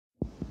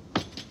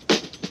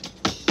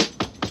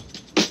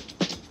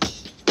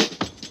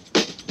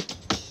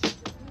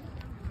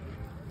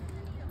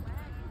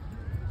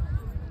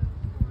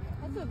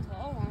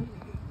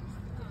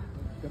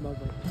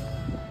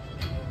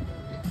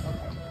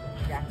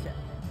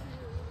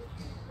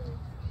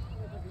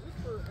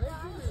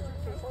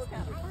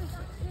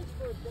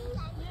I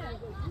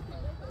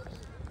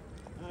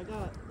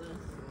got this.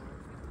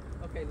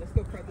 Okay, let's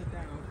go further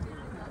down.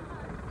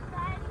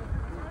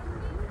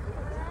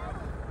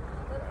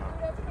 Let's do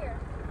it over here.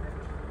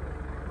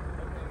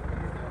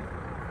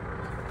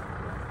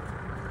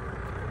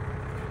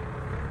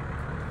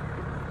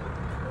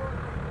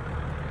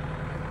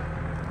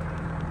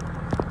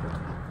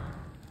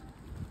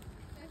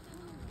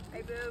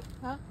 Hey, Boo.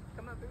 Huh?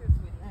 Come over here,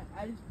 sweetie.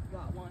 I just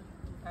got one.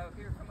 Oh,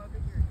 here, come over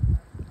here.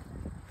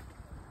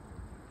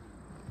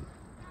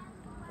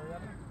 Hurry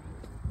up.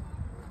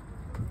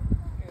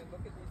 Here,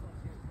 look at these ones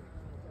here,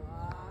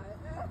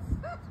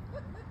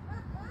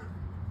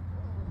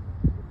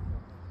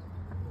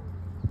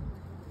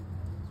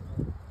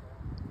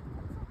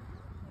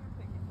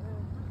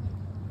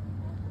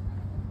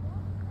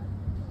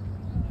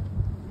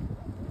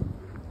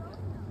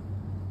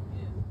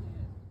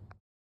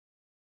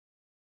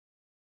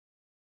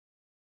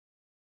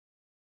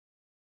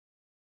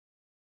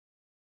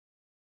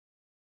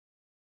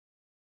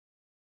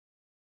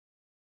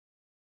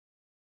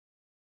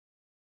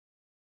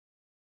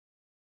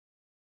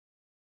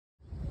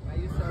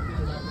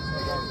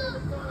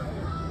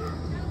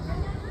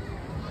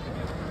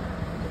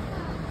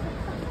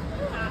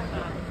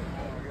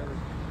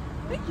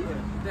 Thank you.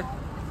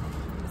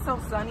 It's so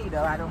sunny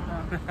though, I don't know.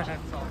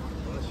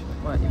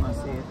 What, you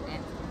must see it?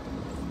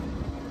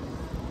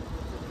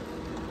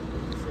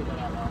 See that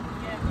out loud?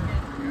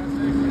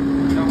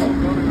 The whole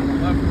building on the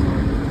left is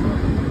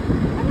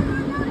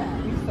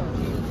He's so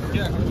cute.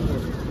 yeah, come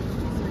forward.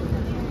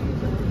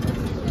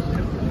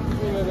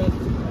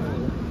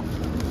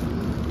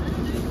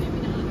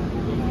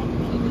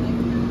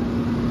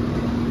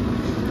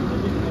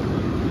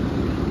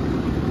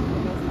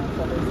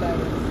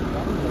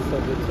 That's so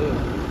good too.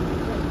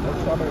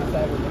 That strawberry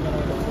cider, the middle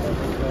of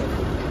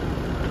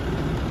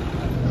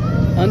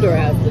the Under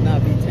eyes did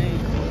not be tamed.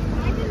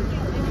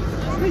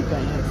 Sweet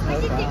fans.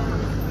 Oh wow.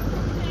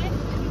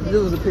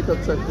 This was a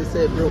pickup truck that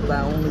said built by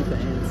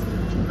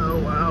OnlyFans. Oh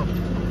wow.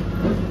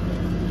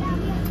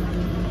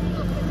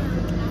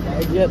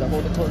 Yeah, to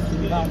hold it close to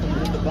the mouth and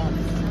hit the bumps.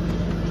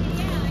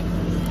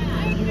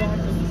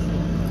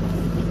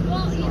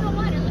 Well, you know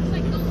what? It looks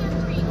like those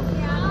are free.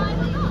 Yeah, I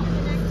don't know.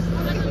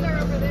 Unless they're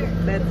over there.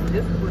 That's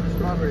this is where the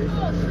strawberries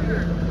Oh,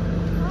 sure.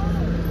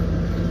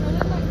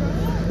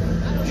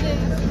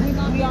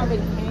 we already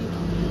came.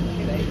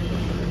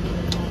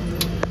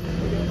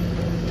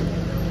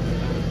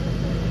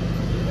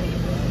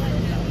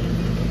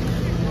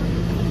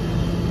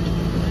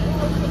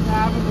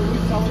 We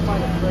tell them by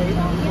the grade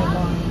on the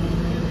line.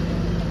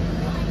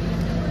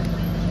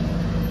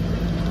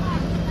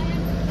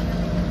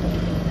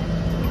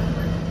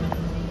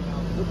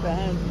 Look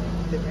behind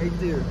them right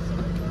there.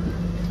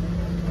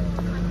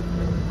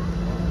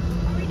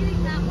 Are we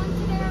doing that one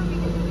today, or are we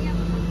doing the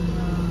other one?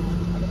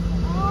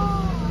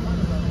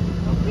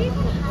 Oh, we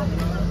even have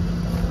it.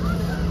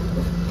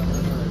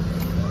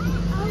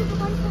 Oh, the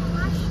one from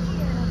last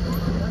year.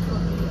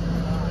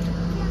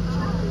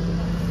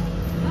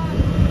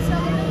 So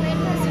the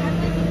rainbow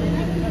circles in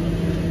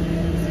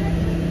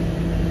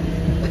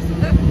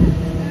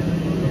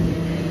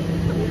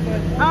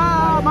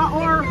My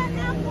arm.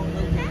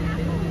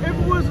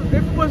 If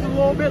it was a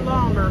little bit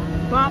longer,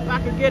 bump,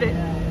 I could get it.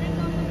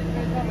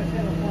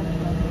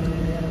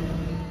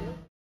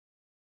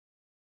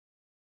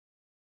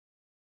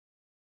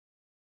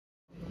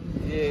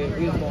 Yeah,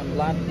 we was doing a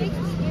lot of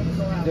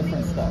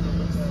different stuff.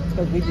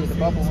 Because we did the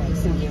bubble one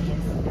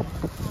too.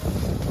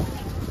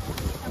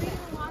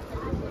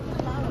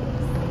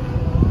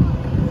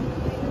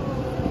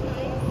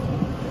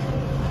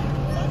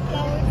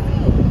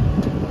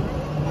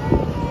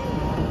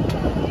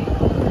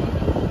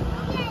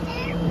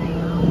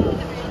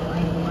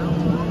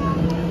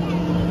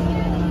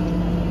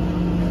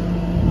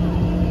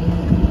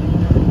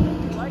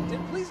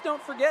 Please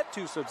don't forget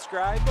to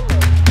subscribe below.